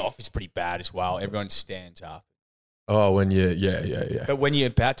 Getting off is pretty bad as well. Everyone stands up. Oh, when you, yeah. But when you're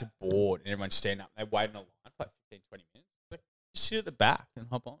about to board and everyone's standing up, they wait in a line for like 15, 20 minutes. Like, just sit at the back and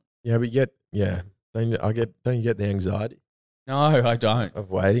hop on. Yeah, but don't you get the anxiety No, I don't. of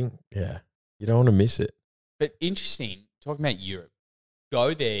waiting? Yeah. You don't want to miss it. But interesting, talking about Europe,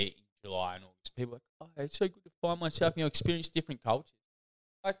 go there in July and August. People are like, it's so good to find myself, experience different cultures.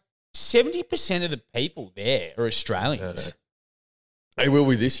 Like 70% of the people there are Australians. No. It will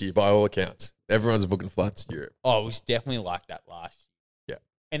be this year, by all accounts. Everyone's booking flights to Europe. Oh, it was definitely like that last year.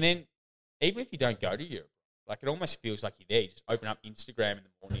 Yeah. And then even if you don't go to Europe, like it almost feels like you're there. You just open up Instagram in the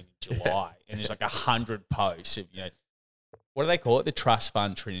morning in July and there's like 100 posts of, what do they call it? The Trust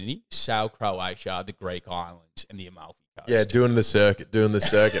Fund Trinity, Sail Croatia, the Greek islands, and the Amalfi Coast. Yeah, doing the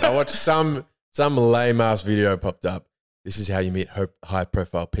circuit. I watched some lame-ass video popped up. This is how you meet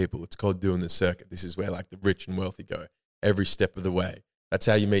high-profile people. It's called doing the circuit. This is where like the rich and wealthy go every step of the way. That's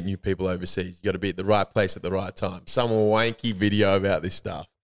how you meet new people overseas. You got to be at the right place at the right time. Some wanky video about this stuff.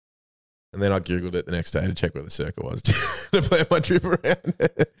 And then I Googled it the next day to check where the circuit was to plan my trip around.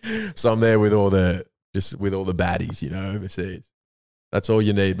 So I'm there with all the baddies, overseas. That's all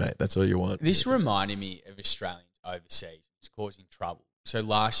you need, mate. That's all you want. This reminded me of Australians overseas. It's causing trouble. So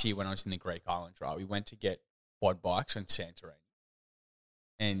last year when I was in the Greek island trial, we went to get quad bikes on Santorini.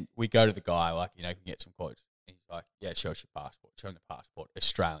 And we go to the guy, like, can get some quads. And he's like, yeah, show us your passport. Show him the passport.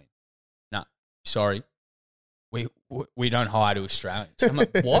 Australian. No, sorry. We don't hire to Australians. I'm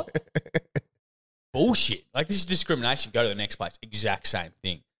like, what? Bullshit. Like, this is discrimination. Go to the next place. Exact same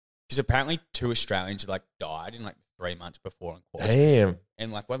thing. Because apparently 2 Australians like died in like 3 months before on quads. Damn.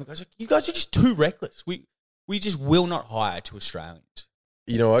 And like one of the guys like, you guys are just too reckless. We just will not hire to Australians.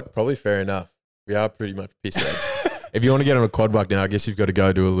 You know what? Probably fair enough. We are pretty much pissheads. If you want to get on a quad bike now, I guess you've got to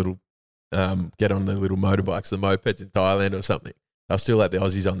go do a little, get on the little motorbikes, the mopeds in Thailand or something. They'll still let the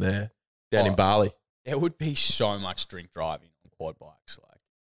Aussies on there down in Bali. There would be so much drink driving on quad bikes, like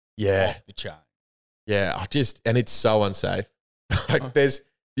off the chain. Yeah, and it's so unsafe. Like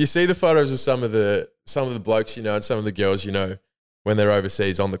you see the photos of some of the blokes, and some of the girls, when they're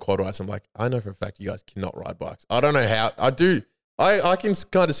overseas on the quad bikes. I'm like, I know for a fact you guys cannot ride bikes. I don't know how. I do. I can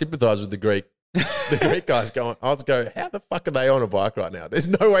kind of sympathise with the Greek guys going, how the fuck are they on a bike right now? There's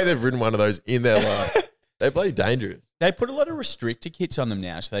no way they've ridden one of those in their life. They're bloody dangerous. They put a lot of restrictor kits on them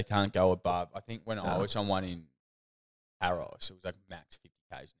now, so they can't go above. I think when I was on one in Paros, it was like max 50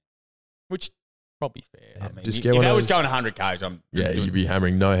 k's, which probably fair. Yeah, I mean, just if I was going 100 k's, you'd be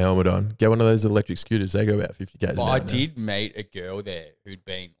hammering no helmet on. Get one of those electric scooters. They go about 50 k's. But I did meet a girl there who'd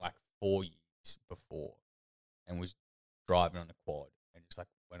been like 4 years before and was driving on a quad and just like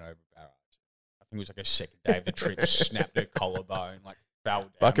went over barrage. I think it was like a second day of the trip, snapped her collarbone, like fell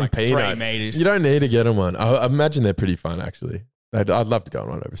down fucking like peanut. 3 meters. You don't need to get on one. I imagine they're pretty fun, actually. I'd love to go on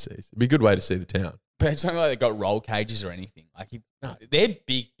one overseas. It'd be a good way to see the town. But it's not like they've got roll cages or anything. Like they're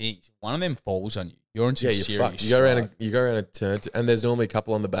big things. If one of them falls on you, you're in some serious fucked. You go around and turn, and there's normally a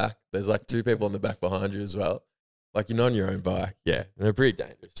couple on the back. There's like 2 people on the back behind you as well. Like you're not on your own bike. Yeah, they're pretty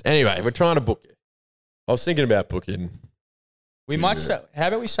dangerous. Anyway, we're trying to book it. I was thinking about booking. We might start. How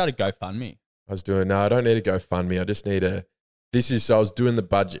about we start a GoFundMe? I don't need a GoFundMe. I just need I was doing the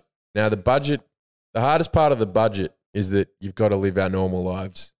budget. Now the hardest part of the budget is that you've got to live our normal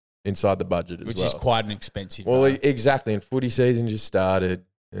lives inside the budget as well. Which is quite an expensive. Well, exactly. And footy season just started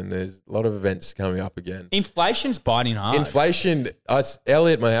and there's a lot of events coming up again. Inflation's biting hard.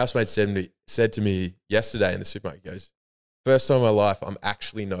 Elliot, my housemate, said to me yesterday in the supermarket, he goes, first time in my life, I'm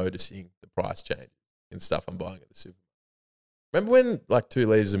actually noticing the price change in stuff I'm buying at the supermarket. Remember when like 2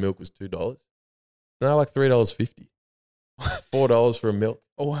 litres of milk was $2? Now like $3.50. $4 for a milk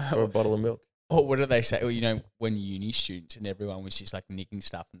or a bottle of milk. Oh, what do they say? Well, when uni students and everyone was just like nicking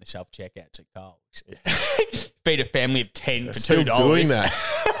stuff from the self-checkouts at Coles. Yeah. Feed a family of 10 for $2. Still doing that.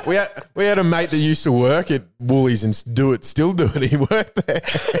 we had a mate that used to work at Woolies and still do it. He worked there.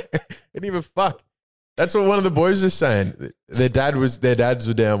 Didn't even fuck. That's what one of the boys was saying. Their dads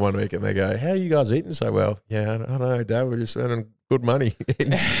were down one week and they go, "How are you guys eating so well?" "Yeah, I don't know, Dad. We're just earning good money.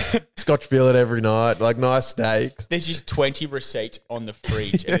 Scotch fillet every night, like nice steaks." There's just 20 receipts on the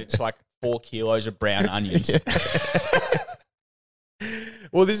fridge and it's like 4 kilos of brown onions.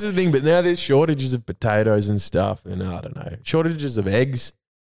 Well, this is the thing, but now there's shortages of potatoes and stuff, and I don't know, shortages of eggs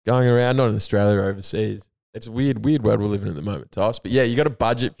going around, not in Australia or overseas. It's a weird world we're living in at the moment, Toss. But yeah, you got to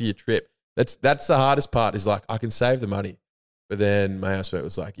budget for your trip. That's the hardest part. Is like I can save the money, but then my housemate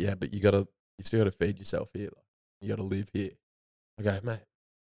was like, "Yeah, but you still got to feed yourself here. Like, you got to live here." I go, "Mate,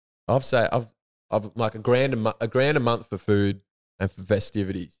 I've like a grand a month for food and for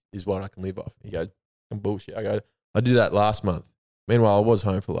festivities is what I can live off." He goes, "I'm bullshit." I go, "I did that last month. Meanwhile, I was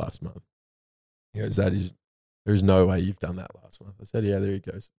home for last month." He goes, "There's no way you've done that last month." I said, "Yeah, there he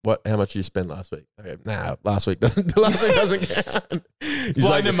goes. What? How much did you spend last week?" I go, "Nah, last week doesn't count." He's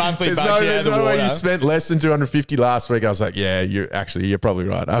like, the monthly budget. There's no way you spent less than 250 last week. I was like, "Yeah, you're probably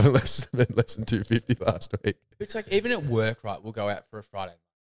right. I haven't spent less than 250 last week." It's like even at work, right? We'll go out for a Friday.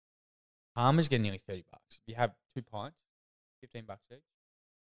 Palmer's getting nearly $30. If you have 2 pints, $15 each.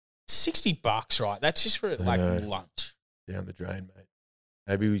 $60, right? That's just for like lunch. Down the drain, mate.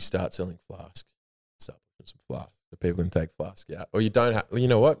 Maybe we start selling flasks. Start putting some flasks so people can take flasks out. Or you don't have, you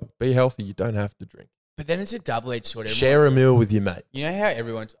know what? Be healthy. You don't have to drink. But then it's a double-edged sword. Share a meal with your mate. You know how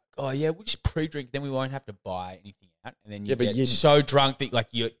everyone's like, "Oh yeah, we'll just pre-drink, then we won't have to buy anything out," and then you but get so drunk that like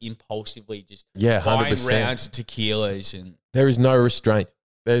you're impulsively just buying 100%. rounds of tequilas and there is no restraint.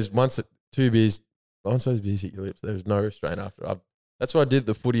 There's once those beers hit your lips. There's no restraint after. That's what I did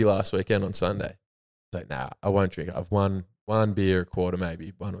the footy last weekend on Sunday. It's like, nah, I won't drink. I've one beer, a quarter,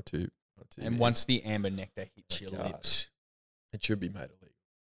 maybe one or two. And once the amber nectar hits your lips, it should be made illegal.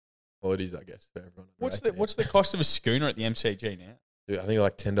 Well, it is, I guess, for everyone. What's the cost of a schooner at the MCG now? Dude, I think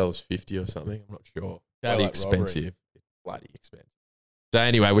like $10.50 or something. I'm not sure. Bloody expensive. Bloody expensive. So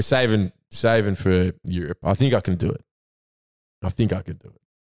anyway, we're saving for Europe. I think I can do it. I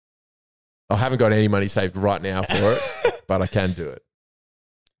haven't got any money saved right now for it, but I can do it.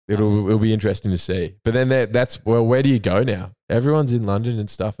 It'll be interesting to see. But then where do you go now? Everyone's in London and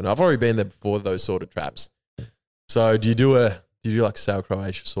stuff, and I've already been there before those sort of traps. So do you do like Sail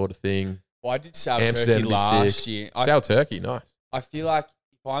Croatia sort of thing? Well, I did Sail Turkey last year. Sail Turkey, nice. I feel like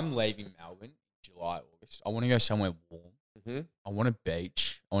if I'm leaving Melbourne in July, August, I want to go somewhere warm. Mm-hmm. I want a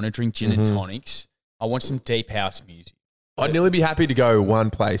beach. I want to drink gin and tonics. I want some deep house music. I'd nearly be happy to go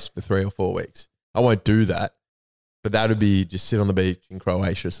one place for 3 or 4 weeks. I won't do that. But that would be just sit on the beach in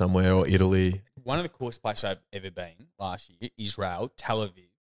Croatia somewhere or Italy. One of the coolest places I've ever been last year, Israel, Tel Aviv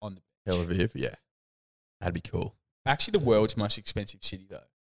on the beach. Tel Aviv, yeah. That'd be cool. Actually, the world's most expensive city, though.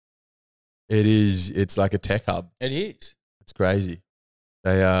 It is. It's like a tech hub. It is. It's crazy.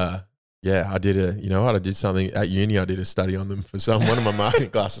 I did something at uni. I did a study on them for one of my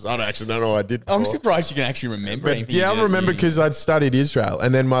marketing classes. I don't know what I did before. I'm surprised you can actually remember anything. Yeah, I remember because I'd studied Israel.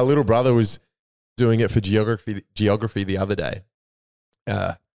 And then my little brother was doing it for geography the other day.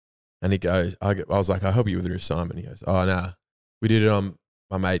 And he goes, I was like, "I'll help you with your assignment." He goes, "Oh, nah. We did it on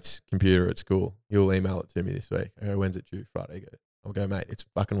my mate's computer at school. He'll email it to me this week." I go, "When's it due?" "Friday." I'll go, "Mate, it's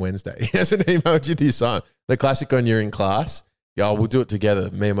fucking Wednesday." He hasn't emailed you the assignment. The classic when you're in class. "Oh, we'll do it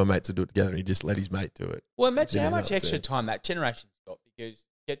together. Me and my mates will do it together." And he just let his mate do it. Well, imagine how much extra time that generation's got because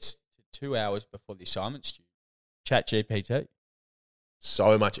it gets to 2 hours before the assignment's due. ChatGPT.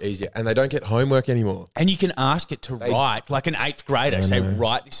 So much easier. And they don't get homework anymore. And you can ask it to write, like an 8th grader, say,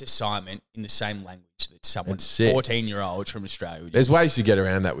 "Write this assignment in the same language that someone 14-year-olds from Australia would." There's ways to get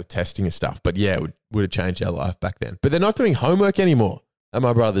around that with testing and stuff. But yeah, it would have changed our life back then. But they're not doing homework anymore at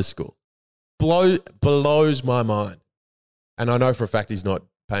my brother's school. Blows my mind. And I know for a fact he's not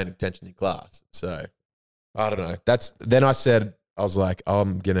paying attention in class. So I don't know. Then I was like,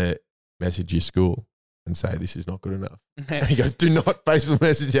 "I'm going to message your school and say this is not good enough." And he goes, "Do not Facebook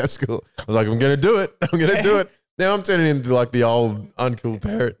message our school." I was like, "I'm going to do it. I'm going to do it." Now I'm turning into like the old uncool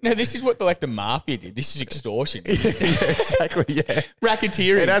parent. No, this is what the mafia did. This is extortion. Yeah, exactly, yeah.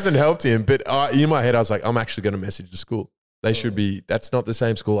 Racketeering. It hasn't helped him, but in my head I was like, I'm actually going to message the school. They should be, that's not the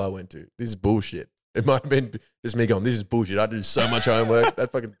same school I went to. This is bullshit. It might have been just me going, "This is bullshit. I do so much homework.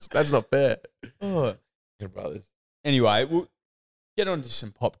 That's not fair." Oh. Your brothers. Anyway, we'll get on to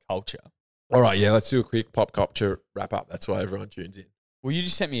some pop culture. All right, yeah, let's do a quick pop culture wrap up. That's why everyone tunes in. Well, you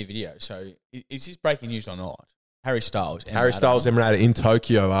just sent me a video. So is this breaking news or not? Harry Styles, Emirata in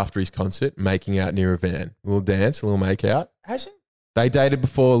Tokyo after his concert, making out near a van. A little dance, a little make out. Hasn't? They dated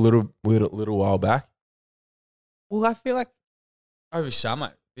before a little while back. Well, I feel like over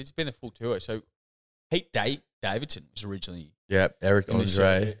summer, it's been a full tour. So Pete Davidson was originally Eric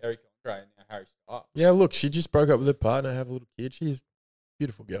Andre. Eric Andre and Harry Styles. Yeah, look, she just broke up with her partner, have a little kid. She's a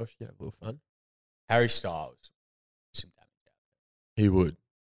beautiful girl. She can have a little fun. Harry Styles. Some damage out. He would.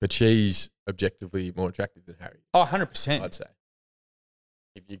 But she's objectively more attractive than Harry, Oh, 100%. I'd say.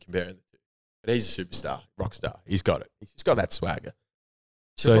 If you compare the two. But he's a superstar, rock star. He's got it. He's got that swagger.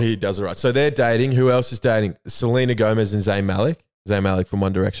 So he does it right. So they're dating. Who else is dating? Selena Gomez and Zayn Malik. Zayn Malik from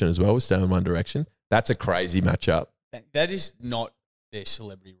One Direction as well. We're staying in One Direction. That's a crazy matchup. That is not their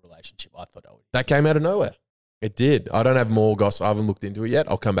celebrity relationship. I thought I would. That came out of nowhere. It did. I don't have more gossip. I haven't looked into it yet.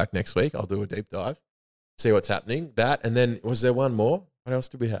 I'll come back next week. I'll do a deep dive, see what's happening. That, and then was there one more? What else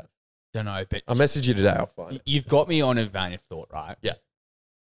did we have? Don't know, but I'll message you today. I'll find it. you've got me on a vein of thought, right? Yeah.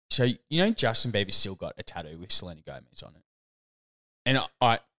 So, you know, Justin Bieber's still got a tattoo with Selena Gomez on it. And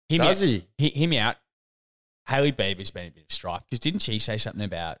Does he? Hear me out. Hailey Bieber's been a bit of strife because didn't she say something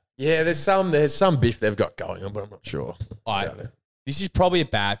about Yeah, there's some beef they've got going on, but I'm not sure. about it. this is probably a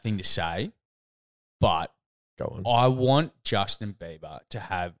bad thing to say, but Go on. I want Justin Bieber to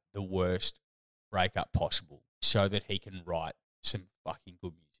have the worst breakup possible so that he can write some fucking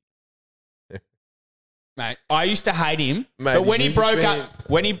good music. Mate, I used to hate him, Mate, but when his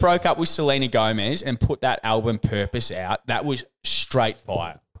he broke up with Selena Gomez and put that album Purpose out, that was straight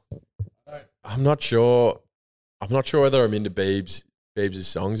fire. I'm not sure. I'm not sure whether I'm into Biebs'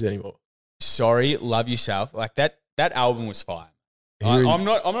 songs anymore. Sorry, Love Yourself. Like that album was fire. Here- I'm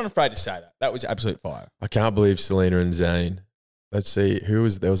not afraid to say that. That was absolute fire. I can't believe Selena and Zayn. Let's see. There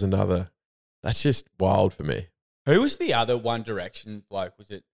was another. That's just wild for me. Who was the other One Direction bloke? Was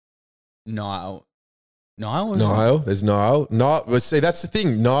it Niall? Niall? There's Niall. Well, see, that's the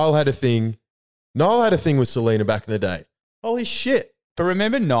thing. Niall had a thing with Selena back in the day. Holy shit. But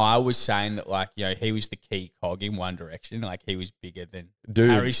remember, Niall was saying that, like, you know, he was the key cog in One Direction. Like, he was bigger than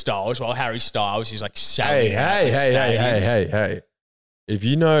Dude. Harry Styles. While Harry Styles is like, selling out the stadiums. Hey. If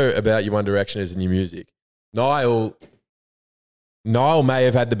you know about your One Direction as new music, Niall may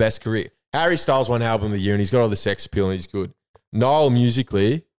have had the best career. Harry Styles won album of the year and he's got all the sex appeal and he's good. Niall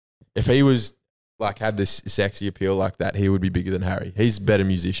musically, if he was like had this sexy appeal like that, he would be bigger than Harry. He's a better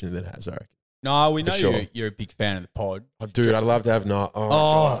musician than Has, I reckon. No, we know sure. you're a big fan of the pod. Oh, dude, I'd love to have Niall. Oh, my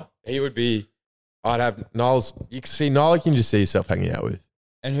God. He would be. I'd have Niall's. You can see Niall. You can just see yourself hanging out with.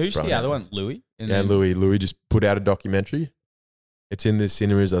 And who's Right. the other one? Louis? Yeah, Louis. Louis just put out a documentary. It's in the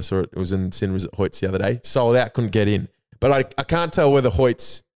cinemas. I saw it. It was in cinemas at Hoyts the other day. Sold out. Couldn't get in. But I can't tell whether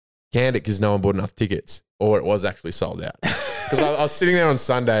Hoyts canned it because no one bought enough tickets or it was actually sold out. Because I was sitting there on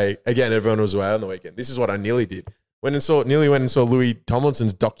Sunday. Again, everyone was away on the weekend. This is what I nearly did. Nearly went and saw Louis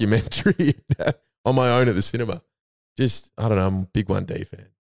Tomlinson's documentary on my own at the cinema. Just, I don't know. I'm a big 1D fan.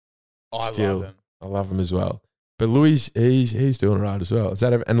 I Still, love him. I love him as well. But Louis, he's doing all right as well. And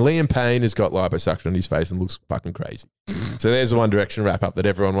Liam Payne has got liposuction on his face and looks fucking crazy. So there's the One Direction wrap up that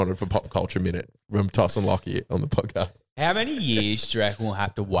everyone wanted for Pop Culture Minute from Toss and Lockie on the podcast. How many years do you reckon we'll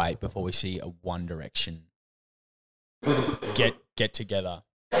have to wait before we see a One Direction get together?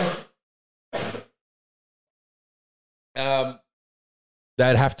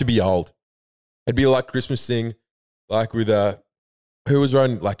 They'd have to be old. It'd be like Christmas thing, like with who was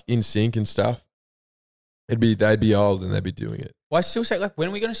running like In Sync and stuff. They'd be old and they'd be doing it. Well, I still say, like, when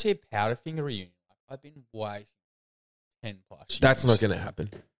are we going to see a Powderfinger reunion? I've been waiting 10 plus years. That's not going to happen.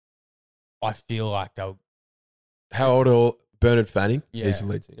 I feel like they'll. How old are Bernard Fanning? Yeah. He's the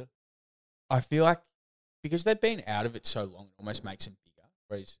lead singer. I feel like because they've been out of it so long, it almost makes them bigger.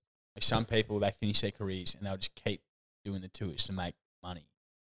 Whereas like, some people, they finish their careers and they'll just keep doing the tours to make money.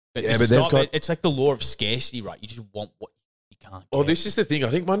 But, Yeah, but they've got- it's like the law of scarcity, right? You just want what you can't get. Well, this is the thing. I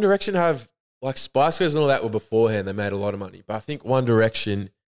think One Direction have, like Spice Girls and all that were beforehand. They made a lot of money. But I think One Direction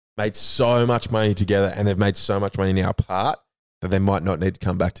made so much money together and they've made so much money now apart that they might not need to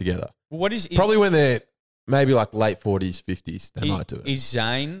come back together. What is Probably when they're maybe like late 40s, 50s, they might do it. Is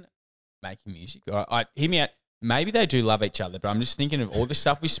Zayn making music? Hear me out. Maybe they do love each other, but I'm just thinking of all the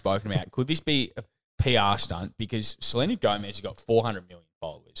stuff we've spoken about. Could this be a PR stunt? Because Selena Gomez has got 400 million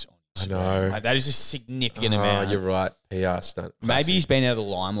followers on I Instagram. know. Like, that is a significant amount. You're right. PR stunt. Maybe he's been out of the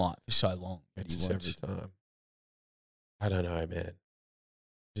limelight for so long. that It's he just wants- every time. I don't know, man.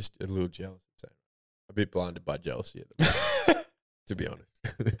 Just a little jealous. A bit blinded by jealousy at the moment, to be honest.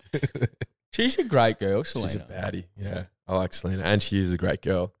 She's a great girl, Selena. She's a baddie. Yeah, I like Selena. And she is a great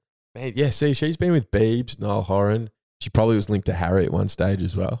girl. Man, yeah, see, she's been with Biebs, Niall Horan. She probably was linked to Harry at one stage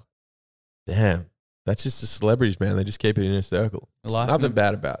as well. Damn. That's just the celebrities, man. They just keep it in a circle. There's Life nothing in the-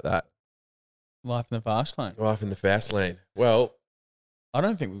 bad about that. Life in the fast lane. Life in the fast lane. Well, I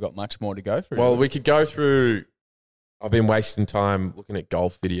don't think we've got much more to go through. Well, we could go through. I've been wasting time looking at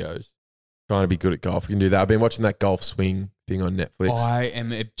golf videos, trying to be good at golf. We can do that. I've been watching that golf swing thing on Netflix. I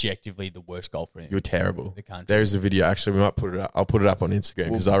am objectively the worst golfer in You're terrible. the country. There's a video. Actually, we might put it up. I'll put it up on Instagram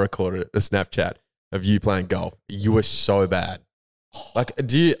because I recorded a Snapchat of you playing golf. You were so bad. Like,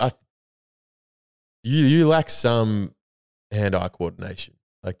 you lack some hand-eye coordination.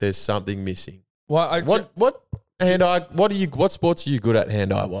 Like, there's something missing. Well, What hand-eye? What sports are you good at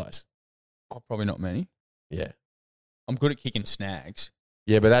hand-eye wise? Oh, probably not many. Yeah, I'm good at kicking snags.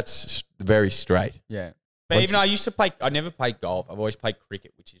 yeah, but that's very straight. Yeah. But Once even though I used to play, I never played golf. I've always played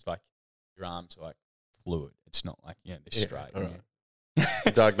cricket, which is like your arms are like fluid. It's not like, they're Yeah, straight. all yeah.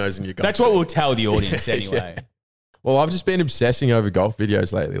 right. Diagnosing your golf. That's what we'll tell the audience anyway. Yeah. Well, I've just been obsessing over golf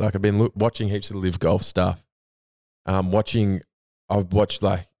videos lately. Like, I've been watching heaps of live golf stuff. I've watched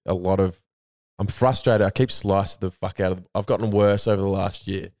like a lot of. I'm frustrated. I keep slicing the fuck out of. I've gotten worse over the last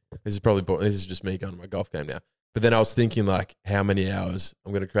year. This is just me going to my golf game now. But then I was thinking, like, how many hours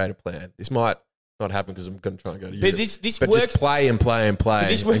I'm going to create a plan. This might not happen because I'm going to try and go to Europe. But But just play and play and play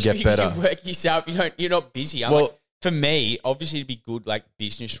this and works get because better. you work yourself. You're not busy. I'm Well- like, for me, obviously, it'd be good, like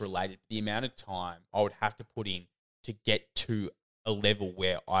business related. The amount of time I would have to put in to get to a level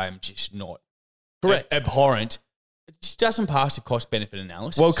where I am just not Correct. abhorrent. It just doesn't pass the cost benefit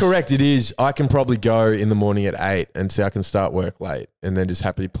analysis. Well, correct. It is. I can probably go in the morning at 8 and so I can start work late and then just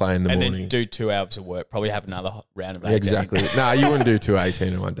happily play in the and morning. then do 2 hours of work. Probably have another round of 18. Exactly. No, you wouldn't do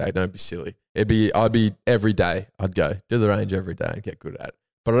 218 in one day. Don't be silly. I'd be every day. I'd go do the range every day and get good at it.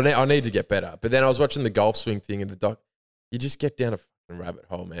 But I need to get better. But then I was watching the golf swing thing in the doc. You just get down a fucking rabbit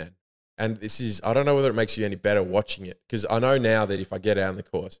hole, man. And I don't know whether it makes you any better watching it because I know now that if I get out on the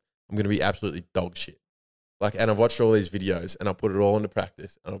course, I'm going to be absolutely dog shit. Like, and I've watched all these videos and I'll put it all into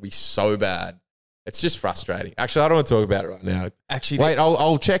practice and I'll be so bad. It's just frustrating. Actually, I don't want to talk about it right now. Actually, Wait,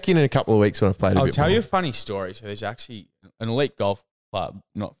 I'll check in a couple of weeks when I've played a I'll bit tell more. you a funny story. So there's actually an elite golf club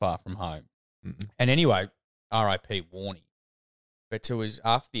not far from home. Mhm. And anyway, RIP Warnie. But it was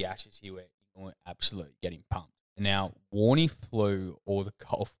after the Ashes, he were absolutely getting pumped. And now Warnie flew all the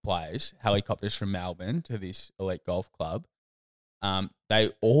golf players, helicopters from Melbourne to this elite golf club. They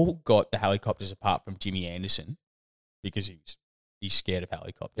all got the helicopters apart from Jimmy Anderson because he's scared of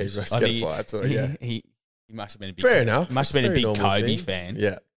helicopters. He's I scared think of flights, or, yeah. he must have been a big Fair enough. Must have It's been a big very normal Kobe thing. fan.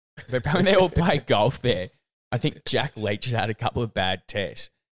 Yeah. But apparently they all played golf there. I think Jack Leach had a couple of bad tests.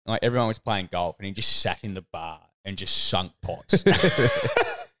 Like everyone was playing golf and he just sat in the bar and just sunk pots.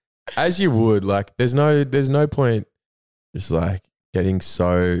 As you would, like, there's no point just like getting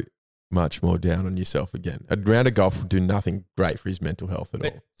so much more down on yourself again. A round of golf would do nothing great for his mental health at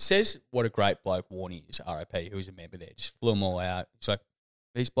But all. says what a great bloke Warnie is, RIP, who was a member there. Just flew them all out. It's like,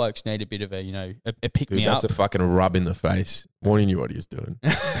 these blokes need a bit of a pick Dude, me that's up. a fucking rub in the face. Warnie knew what he was doing.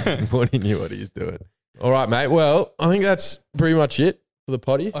 Warnie knew what he was doing. All right, mate. Well, I think that's pretty much it for the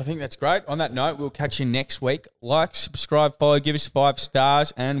potty. I think that's great. On that note, we'll catch you next week. Like, subscribe, follow, give us 5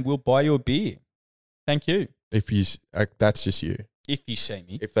 stars, and we'll buy you a beer. Thank you. That's just you. If you see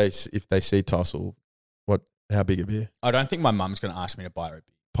me. If they see Tossel, how big a beer? I don't think my mum's going to ask me to buy her a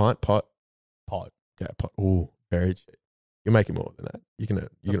beer. Pint, pot, Pod. yeah, pot. Ooh, very cheap. You're making more than that. You can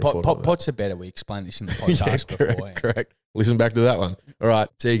afford all that. Pots are better. We explained this in the Yeah, podcast before. correct. Listen back to that one. All right.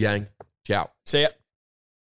 See you, gang. Ciao. See ya.